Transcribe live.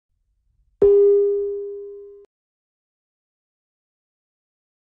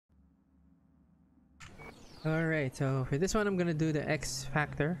Alright, so for this one I'm gonna do the X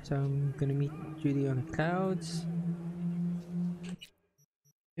factor. So I'm gonna meet Judy on the clouds.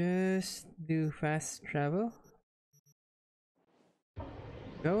 Just do fast travel.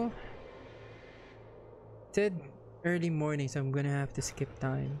 Go. It said early morning, so I'm gonna have to skip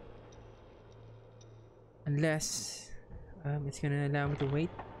time. Unless it's gonna allow me to wait.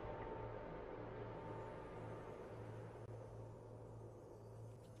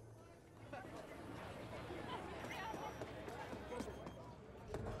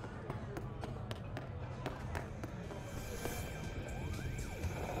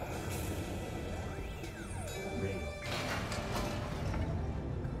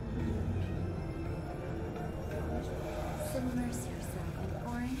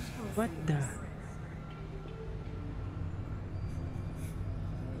 What the?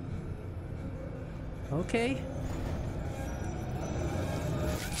 Okay.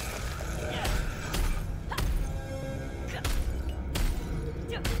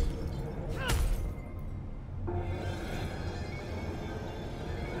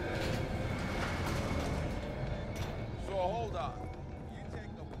 So hold on. You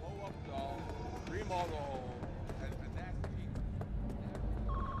take the blow-up doll, remodel the hole, and that's the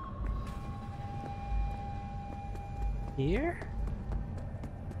Here?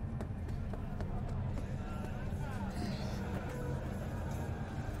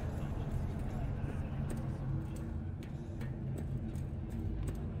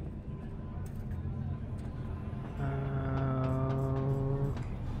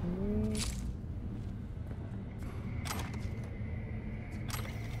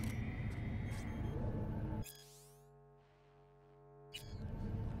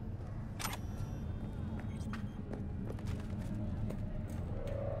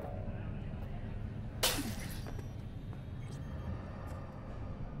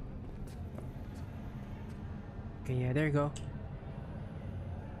 Okay, yeah, there you go.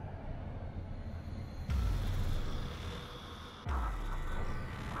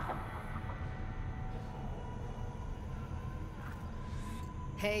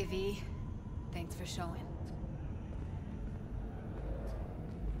 Hey, V. Thanks for showing.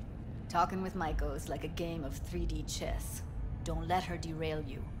 Talking with Maiko is like a game of 3D chess. Don't let her derail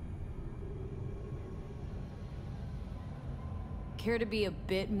you. Care to be a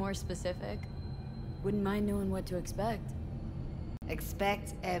bit more specific? Wouldn't mind knowing what to expect.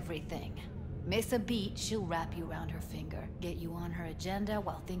 Expect everything. Miss a beat, she'll wrap you around her finger, get you on her agenda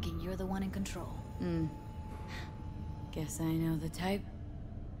while thinking you're the one in control. Guess I know the type.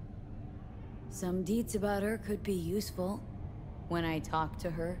 Some deets about her could be useful when I talk to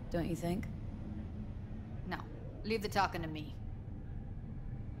her, don't you think? No, leave the talking to me.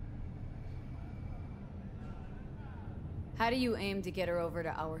 How do you aim to get her over to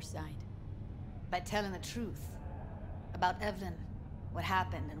our side? By telling the truth. About Evelyn, what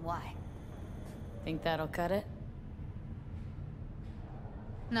happened and why. Think that'll cut it?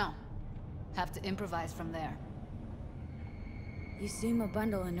 No. Have to improvise from there. You seem a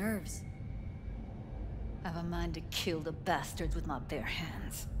bundle of nerves. Have a mind to kill the bastards with my bare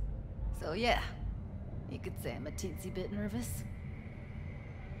hands. So yeah, you could say I'm a teensy bit nervous.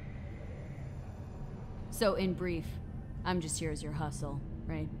 So in brief, I'm just here as your hustle,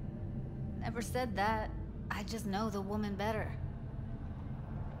 right? Never said that. I just know the woman better.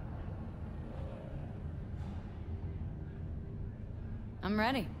 I'm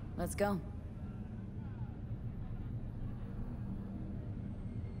ready. Let's go.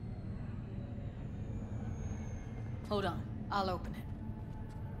 Hold on, I'll open it.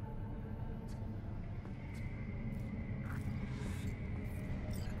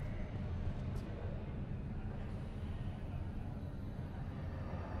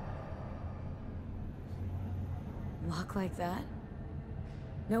 Lock like that?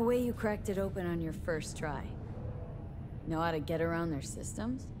 No way you cracked it open on your first try. Know how to get around their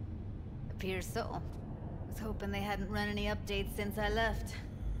systems? Appears so. Was hoping they hadn't run any updates since I left.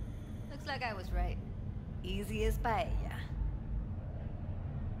 Looks like I was right. Easy as paella.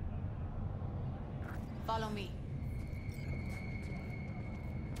 Follow me.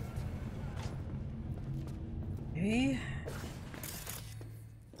 Hey.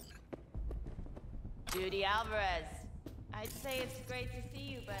 Judy Alvarez. I'd say it's great to see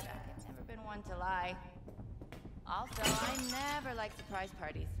you, but I've never been one to lie. Also, I never like surprise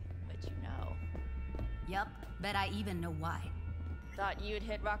parties, but you know. Yup, bet I even know why. Thought you'd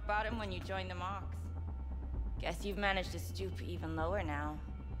hit rock bottom when you joined the Mox. Guess you've managed to stoop even lower now.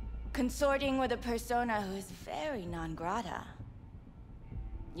 Consorting with a persona who is very non grata.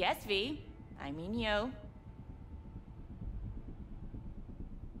 Yes, V. I mean you.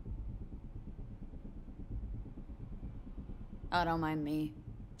 Oh, don't mind me.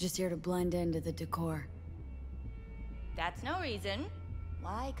 Just here to blend into the decor. That's no reason.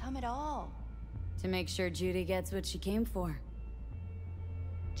 Why come at all? To make sure Judy gets what she came for.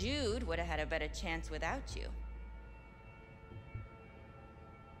 Jude would have had a better chance without you.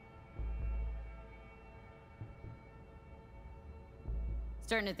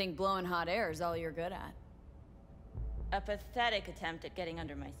 Starting to think blowing hot air is all you're good at. A pathetic attempt at getting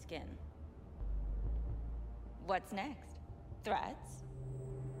under my skin. What's next? Threats?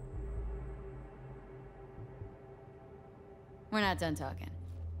 We're not done talking.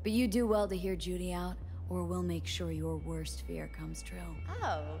 But you do well to hear Judy out, or we'll make sure your worst fear comes true.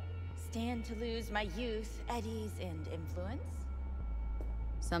 Oh, stand to lose my youth, eddies, and influence?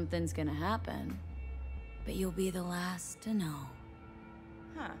 Something's gonna happen, but you'll be the last to know.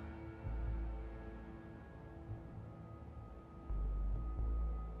 Huh.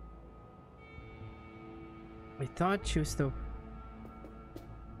 I thought she was the...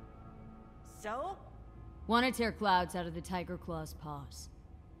 So? Want to tear Clouds out of the Tiger Claw's paws.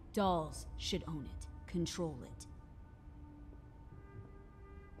 Dolls should own it, control it.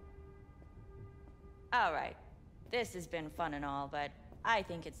 All right. This has been fun and all, but I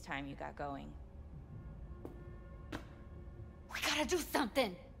think it's time you got going. We gotta do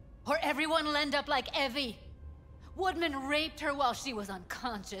something, or everyone will end up like Evie. Woodman raped her while she was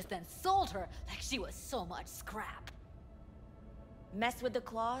unconscious, then sold her like she was so much scrap. Mess with the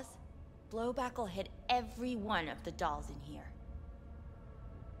claws? Blowback will hit every one of the dolls in here.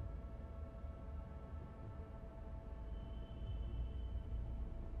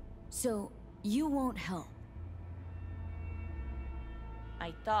 So, you won't help?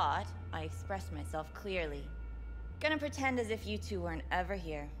 I thought I expressed myself clearly. Gonna pretend as if you two weren't ever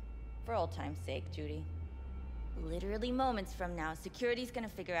here. For old time's sake, Judy. Literally moments from now, security's gonna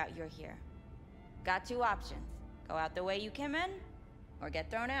figure out you're here. Got two options. Go out the way you came in, or get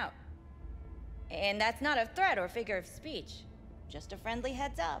thrown out. And that's not a threat or figure of speech. Just a friendly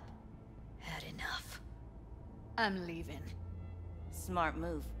heads up. Had enough. I'm leaving. Smart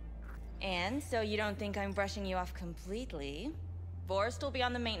move. And so you don't think I'm brushing you off completely, Forrest will be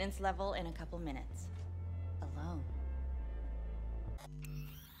on the maintenance level in a couple minutes. Alone.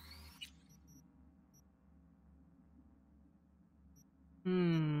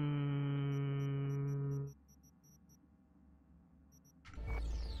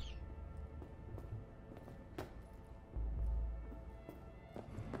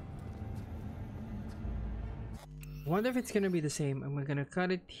 Wonder if it's gonna be the same. I'm gonna cut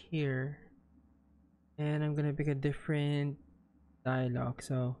it here, and I'm gonna pick a different dialogue.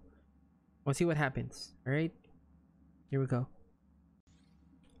 So we'll see what happens. All right, here we go.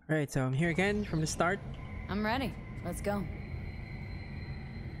 All right, so I'm here again from the start. I'm ready. Let's go.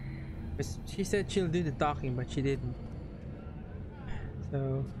 She said she'll do the talking, but she didn't.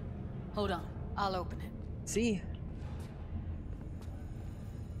 So Hold on, I'll open it. see.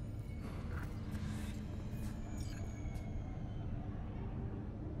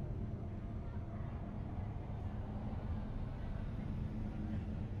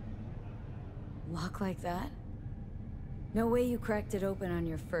 Lock like that? No way you cracked it open on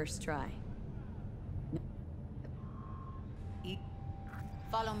your first try.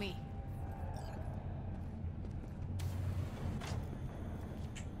 Follow me.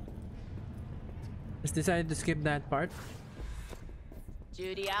 Just decided to skip that part.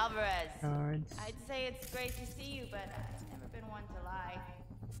 Judy Alvarez. Cards. I'd say it's great to see you, but I've never been one to lie.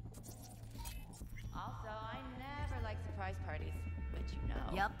 Also, I never like surprise parties, but you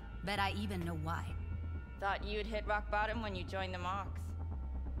know. Yup, bet I even know why. Thought you'd hit rock bottom when you joined the Mox.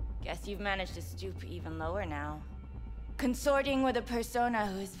 Guess you've managed to stoop even lower now. Consorting with a persona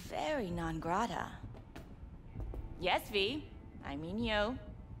who is very non grata. Yes, V. I mean you.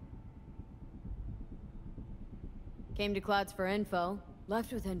 Came to Clouds for info,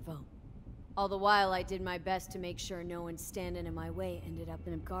 left with info. All the while I did my best to make sure no one standing in my way ended up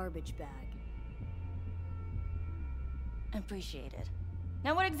in a garbage bag. Appreciated.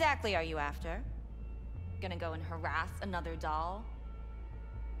 Now what exactly are you after? Gonna go and harass another doll?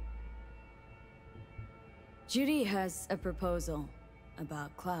 Judy has a proposal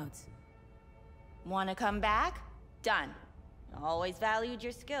about Clouds. Wanna come back? Done. Always valued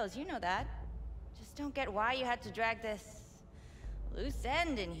your skills, you know that. Just don't get why you had to drag this loose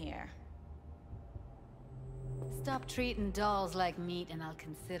end in here. Stop treating dolls like meat and I'll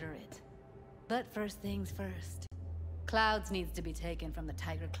consider it. But first things first. Clouds needs to be taken from the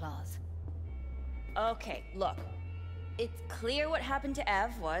Tiger Claws. Okay, look. It's clear what happened to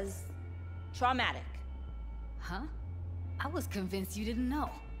Ev was traumatic. Huh? I was convinced you didn't know.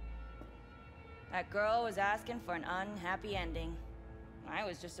 That girl was asking for an unhappy ending. I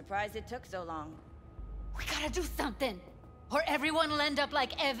was just surprised it took so long. We gotta do something, or everyone will end up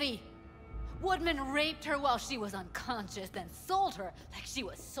like Evie. Woodman raped her while she was unconscious, then sold her like she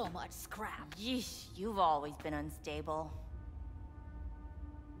was so much scrap. Yeesh, you've always been unstable.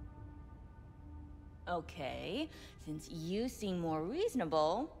 Okay, since you seem more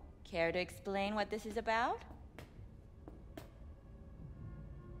reasonable, care to explain what this is about?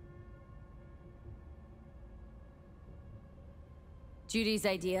 Judy's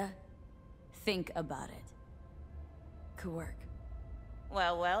idea? Think about it. Could work.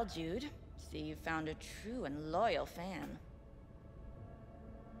 Well, well, Jude. See, you found a true and loyal fan.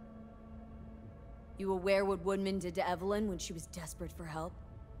 You aware what Woodman did to Evelyn when she was desperate for help?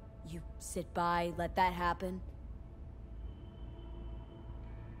 You sit by, let that happen?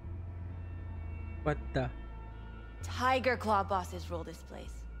 What the? Tiger Claw bosses rule this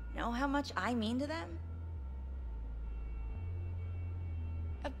place. Know how much I mean to them?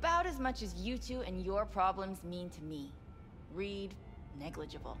 About as much as you two and your problems mean to me. Read,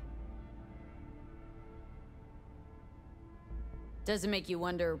 negligible. Does it make you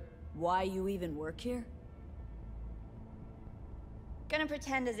wonder why you even work here? Gonna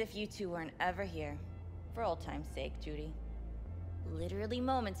pretend as if you two weren't ever here. For old time's sake, Judy. Literally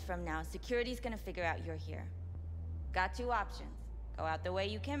moments from now, security's gonna figure out you're here. Got two options. Go out the way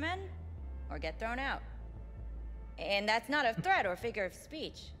you came in, or get thrown out. And that's not a threat or figure of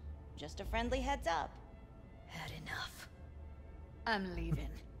speech. Just a friendly heads up. Had enough. I'm leaving.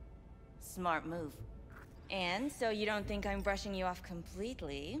 Smart move. And so you don't think I'm brushing you off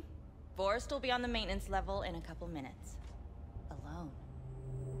completely, Forrest will be on the maintenance level in a couple minutes. Alone.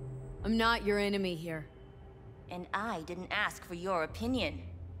 I'm not your enemy here. And I didn't ask for your opinion.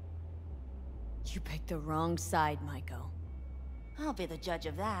 You picked the wrong side, Maiko. I'll be the judge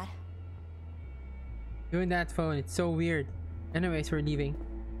of that. Doing that phone, it's so weird. Anyways, we're leaving.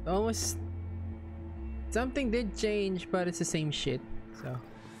 Almost... Something did change, but it's the same shit, so...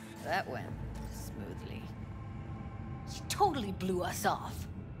 That went smoothly. She totally blew us off.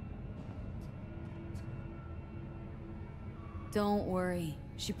 Don't worry.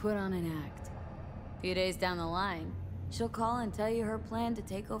 She put on an act. A few days down the line, she'll call and tell you her plan to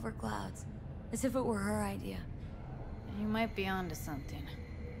take over Clouds. As if it were her idea. You might be onto something.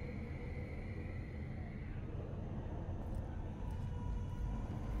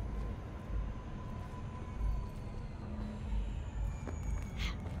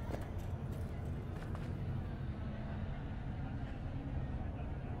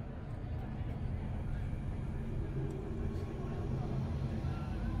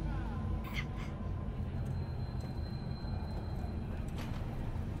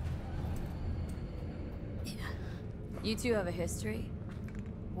 You two have a history?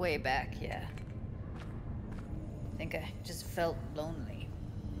 Way back, yeah. I think I just felt lonely.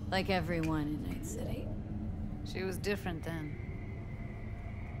 Like everyone in Night City. She was different then.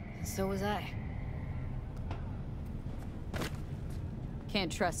 And so was I.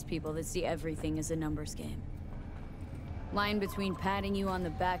 Can't trust people that see everything as a numbers game. Line between patting you on the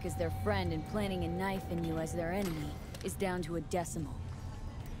back as their friend and planting a knife in you as their enemy is down to a decimal.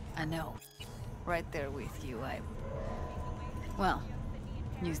 I know. Right there with you, well,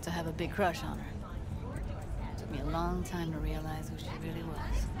 used to have a big crush on her. Took me a long time to realize who she really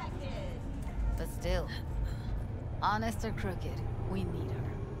was. But still, honest or crooked, we need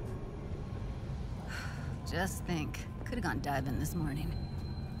her. Just think, could have gone diving this morning.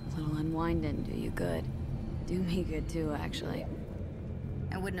 A little unwinding do you good. Do me good too, actually.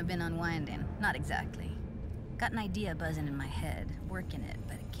 I wouldn't have been unwinding, not exactly. Got an idea buzzing in my head, working it,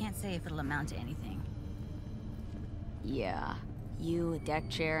 but I can't say if it'll amount to anything. Yeah, you, a deck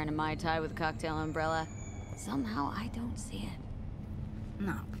chair, and a Mai Tai with a cocktail umbrella. Somehow I don't see it.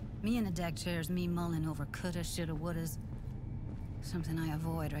 No, me in a deck chair's me mulling over coulda, shoulda, wouldas. Something I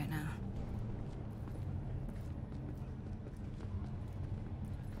avoid right now.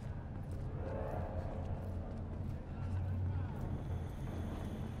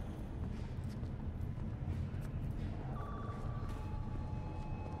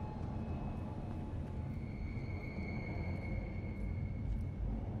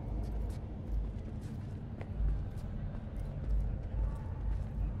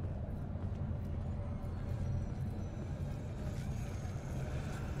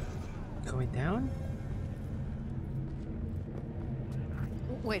 Going down?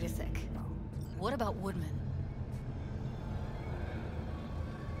 Wait a sec. What about Woodman?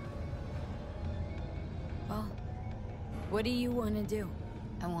 Well, what do you want to do?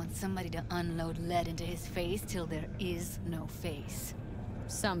 I want somebody to unload lead into his face till there is no face.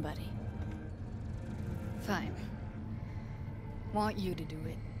 Somebody. Fine. Want you to do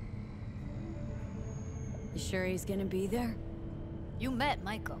it. You sure he's gonna be there? You met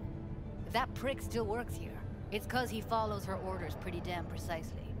Michael. If that prick still works here, it's cause he follows her orders pretty damn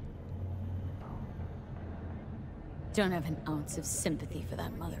precisely. Don't have an ounce of sympathy for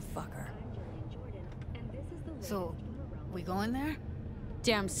that motherfucker. So, we going there?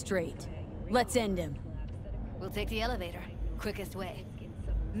 Damn straight. Let's end him. We'll take the elevator. Quickest way.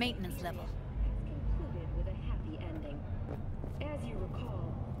 Maintenance level. As you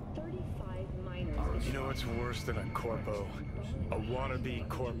recall, 35 miners. You know what's worse than a corpo? A wannabe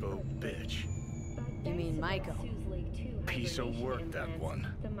corpo bitch. You mean Michael? Piece of work, that one.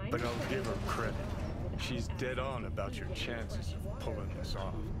 But I'll give her credit. She's dead on about your chances of pulling this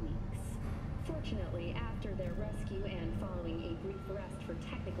off. Fortunately, after their rescue and following a brief rest for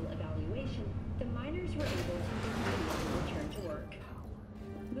technical evaluation, the miners were able to immediately return to work.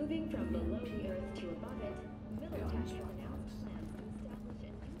 Moving from below the earth to above it, Militech has announced plans to establish a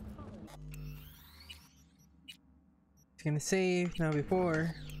new colony. It's gonna save now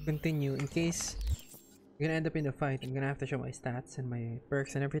before continue in case we're gonna end up in the fight. I'm gonna have to show my stats and my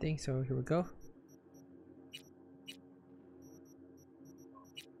perks and everything, so here we go.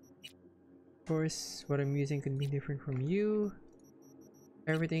 Of course, what I'm using could be different from you.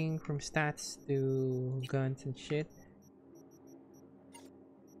 Everything from stats to guns and shit.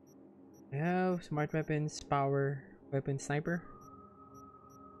 I have smart weapons, power, weapon, sniper.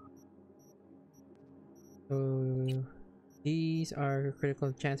 So these are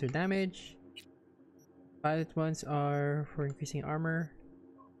critical chance or damage. Pilot ones are for increasing armor,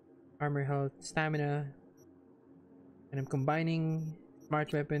 health, stamina. And I'm combining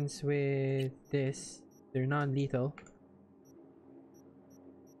smart weapons with this. They're non-lethal.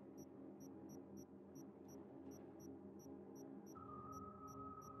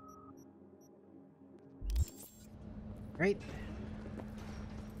 Right.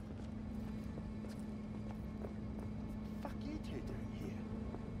 Fuck you two doing here?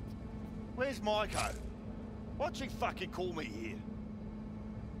 Where's Maiko? Why'd she fucking call me here?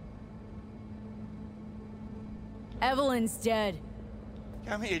 Evelyn's dead.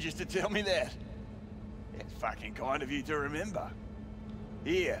 Come here just to tell me that. It's fucking kind of you to remember.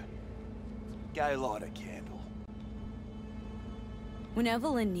 Here, go light a candle. When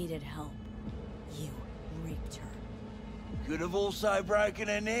Evelyn needed help, you raped her. Could have also broken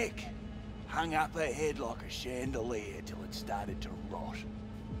her neck. Hung up her head like a chandelier till it started to rot.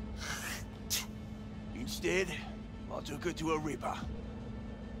 Instead, I took her to a ripper.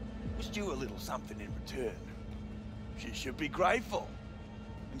 Was due a little something in return. She should be grateful.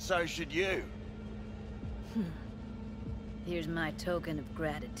 And so should you. Here's my token of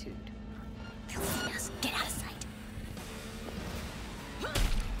gratitude. They'll see us. Get out of sight.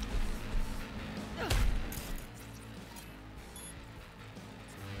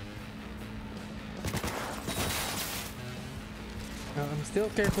 I'm still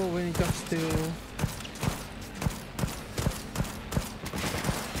careful when it comes to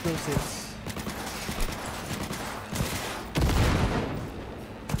explosives.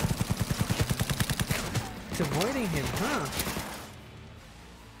 It's avoiding him, huh?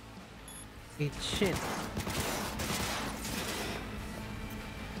 Eat shit.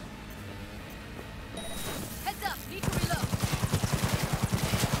 Heads up, need to reload.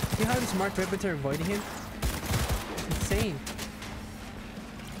 See how the smart weapons are avoiding him? It's insane.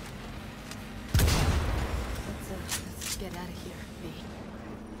 Let's get out of here, me.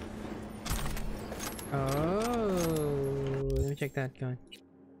 Oh, let me check that gun.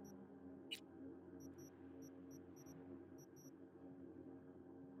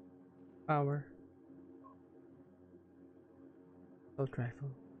 Power. Assault rifle.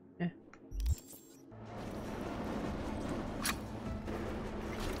 Eh.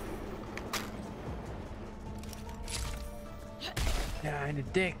 Yeah, in the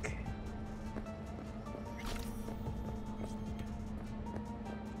dick.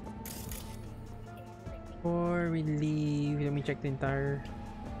 Before we leave, let me check the entire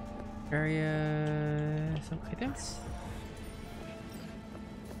area. Some items.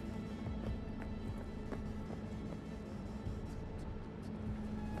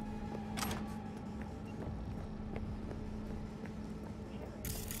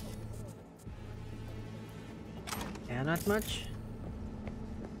 Yeah, not much.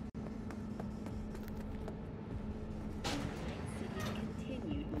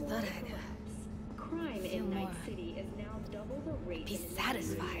 Crime in Night City is now double the rate Be in the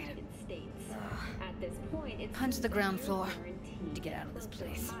satisfied. United States. At this point, it's Punch the ground floor. guaranteed To get out of this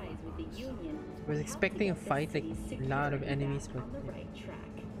place. ties with the Union I was expecting a fight, like a lot of enemies, but on the right track.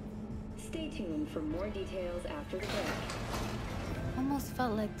 Stay tuned for more details after the break. Almost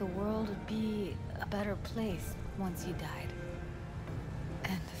felt like the world would be a better place once you died.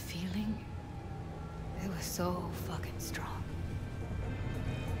 And the feeling, it was so fucking strong.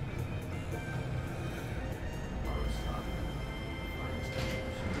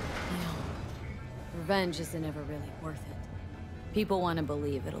 Revenge isn't ever really worth it. People want to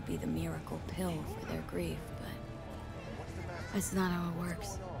believe it'll be the miracle pill for their grief, but that's not how it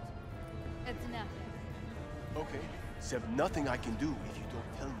works. It's enough. Okay, except nothing I can do if you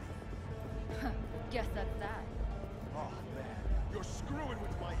don't tell me. Guess that's that. Oh man, you're screwing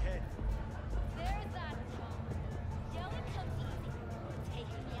with my head. There's that Tom. Yelling comes easy.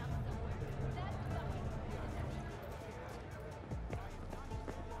 Taking me out somewhere. That's fucking...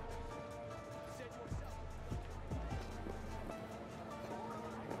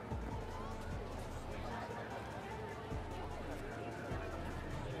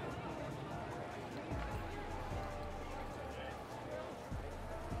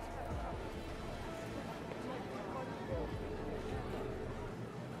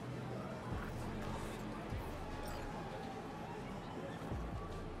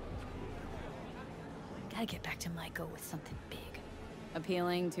 Gotta get back to Maiko with something big.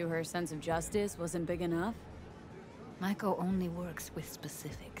 Appealing to her sense of justice wasn't big enough? Maiko only works with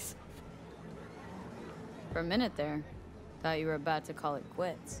specifics. For a minute there, thought you were about to call it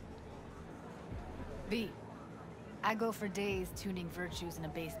quits. V, I go for days tuning virtues in a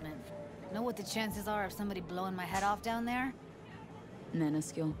basement. Know what the chances are of somebody blowing my head off down there?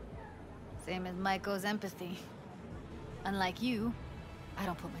 Minuscule. Same as Maiko's empathy. Unlike you, I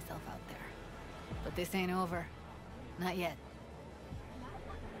don't put myself out there. But this ain't over. Not yet.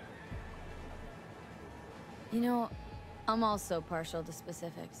 You know, I'm also partial to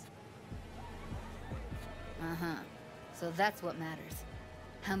specifics. Uh-huh. So that's what matters.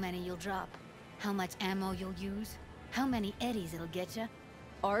 How many you'll drop. How much ammo you'll use. How many eddies it'll get you.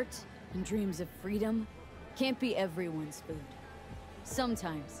 Art and dreams of freedom can't be everyone's food.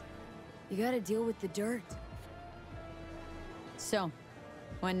 Sometimes, you gotta deal with the dirt. So,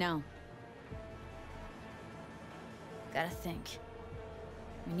 when now? Gotta think.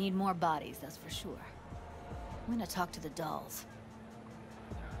 We need more bodies, that's for sure. I'm gonna talk to the dolls.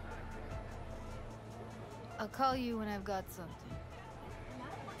 I'll call you when I've got something.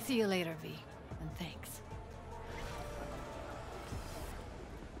 See you later, V. And thanks.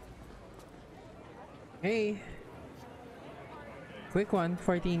 Hey. Quick one,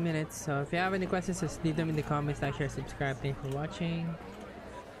 14 minutes. So if you have any questions, just leave them in the comments, like, share, subscribe. Thanks for watching.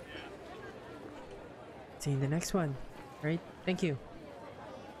 See you in the next one. Right? Thank you.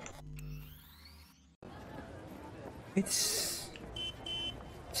 It's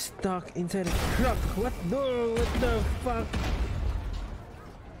stuck inside a truck. What the fuck?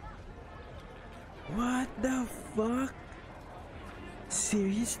 What the fuck?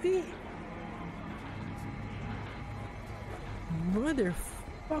 Seriously?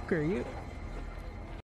 Motherfucker, you